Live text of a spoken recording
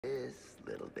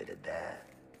Little bit of that.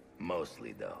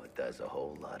 Mostly, though, it does a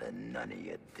whole lot of none of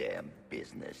your damn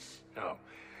business. Oh,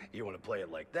 you want to play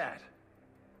it like that?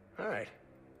 All right.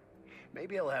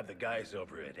 Maybe I'll have the guys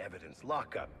over at Evidence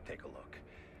Lockup take a look.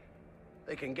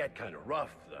 They can get kind of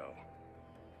rough, though.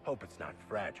 Hope it's not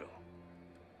fragile.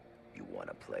 You want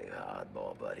to play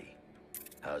hardball, buddy?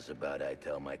 How's about I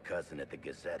tell my cousin at the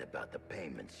Gazette about the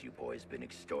payments you boys been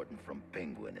extorting from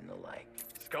Penguin and the like?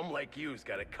 Scum like you's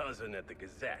got a cousin at the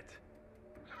Gazette.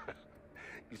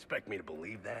 You expect me to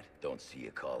believe that? Don't see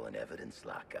you calling Evidence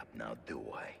Lockup now, do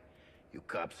I? You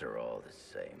cops are all the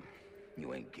same.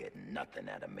 You ain't getting nothing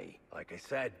out of me. Like I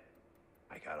said,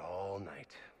 I got all night.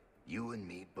 You and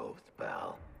me both,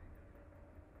 pal.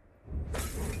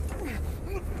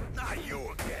 Not you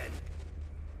again!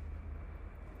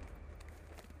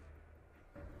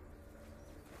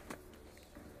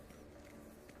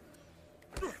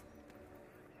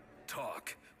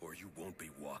 Talk, or you won't be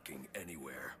walking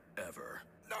anywhere, ever.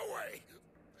 No way!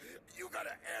 You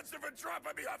gotta answer for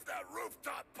dropping me off that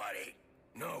rooftop, buddy!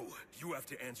 No, you have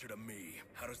to answer to me.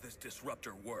 How does this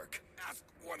disruptor work? Ask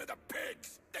one of the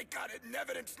pigs! They got it in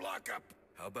Evidence Lockup!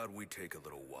 How about we take a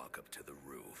little walk up to the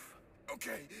roof?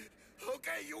 Okay,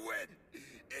 you win!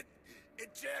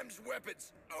 It jams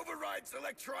weapons, overrides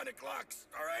electronic locks,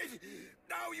 alright?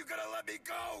 Now you gotta let me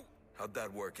go! How'd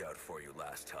that work out for you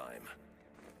last time?